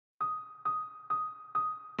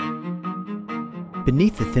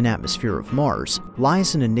Beneath the thin atmosphere of Mars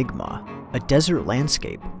lies an enigma, a desert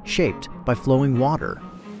landscape shaped by flowing water.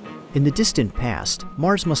 In the distant past,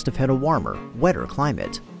 Mars must have had a warmer, wetter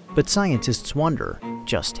climate. But scientists wonder,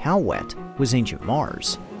 just how wet was ancient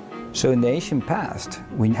Mars? So in the ancient past,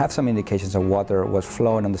 we have some indications that water was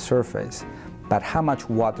flowing on the surface, but how much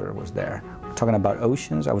water was there? We're talking about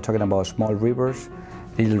oceans, are we talking about small rivers,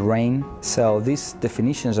 little rain? So these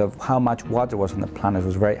definitions of how much water was on the planet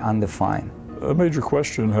was very undefined. A major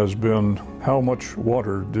question has been, how much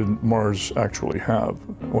water did Mars actually have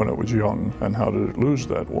when it was young, and how did it lose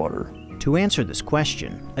that water? To answer this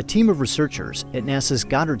question, a team of researchers at NASA's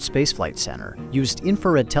Goddard Space Flight Center used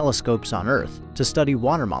infrared telescopes on Earth to study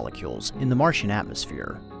water molecules in the Martian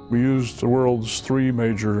atmosphere. We used the world's 3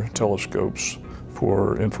 major telescopes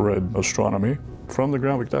for infrared astronomy. From the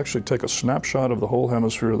ground, we could actually take a snapshot of the whole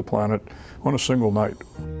hemisphere of the planet on a single night.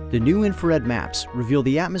 The new infrared maps reveal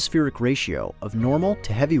the atmospheric ratio of normal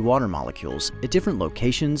to heavy water molecules at different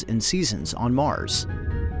locations and seasons on Mars.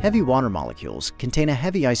 Heavy water molecules contain a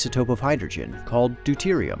heavy isotope of hydrogen called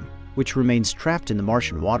deuterium, which remains trapped in the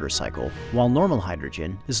Martian water cycle, while normal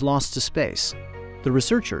hydrogen is lost to space. The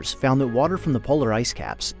researchers found that water from the polar ice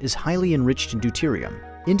caps is highly enriched in deuterium,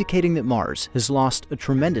 indicating that Mars has lost a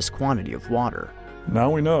tremendous quantity of water.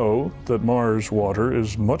 Now we know that Mars water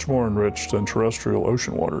is much more enriched than terrestrial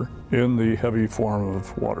ocean water in the heavy form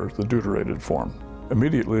of water, the deuterated form.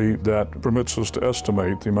 Immediately, that permits us to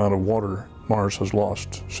estimate the amount of water Mars has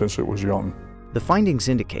lost since it was young. The findings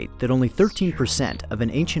indicate that only 13% of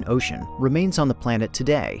an ancient ocean remains on the planet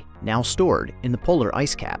today, now stored in the polar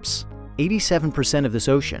ice caps. 87% of this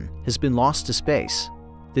ocean has been lost to space.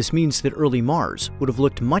 This means that early Mars would have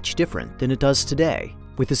looked much different than it does today,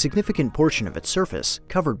 with a significant portion of its surface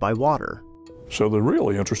covered by water. So the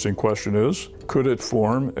really interesting question is, could it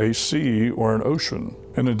form a sea or an ocean?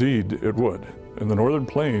 And indeed, it would. In the northern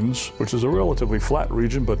plains, which is a relatively flat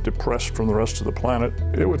region but depressed from the rest of the planet,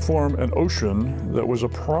 it would form an ocean that was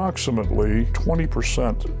approximately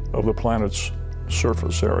 20% of the planet's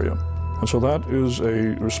surface area. And so that is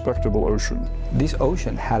a respectable ocean. This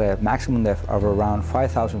ocean had a maximum depth of around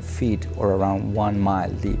 5,000 feet or around 1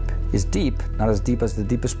 mile deep. It's deep, not as deep as the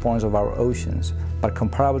deepest points of our oceans, but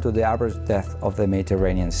comparable to the average depth of the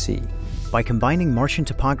Mediterranean Sea. By combining Martian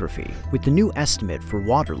topography with the new estimate for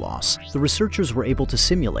water loss, the researchers were able to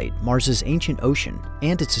simulate Mars's ancient ocean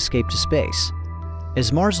and its escape to space.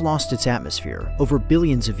 As Mars lost its atmosphere over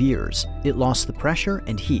billions of years, it lost the pressure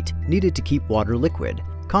and heat needed to keep water liquid,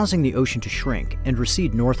 causing the ocean to shrink and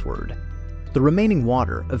recede northward. The remaining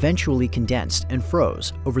water eventually condensed and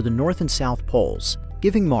froze over the north and south poles,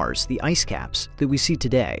 giving Mars the ice caps that we see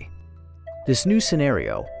today. This new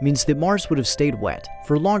scenario means that Mars would have stayed wet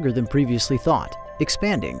for longer than previously thought,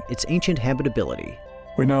 expanding its ancient habitability.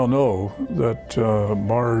 We now know that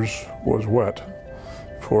Mars was wet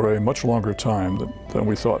for a much longer time than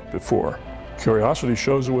we thought before. Curiosity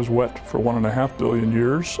shows it was wet for 1.5 billion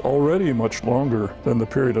years, already much longer than the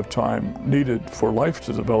period of time needed for life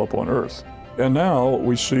to develop on Earth. And now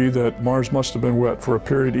we see that Mars must have been wet for a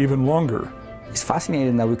period even longer. It's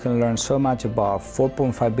fascinating that we can learn so much about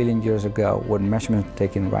 4.5 billion years ago what measurements are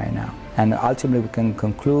taken right now. And ultimately we can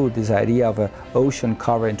conclude this idea of an ocean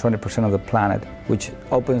covering 20% of the planet, which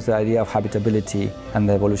opens the idea of habitability and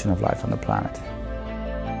the evolution of life on the planet.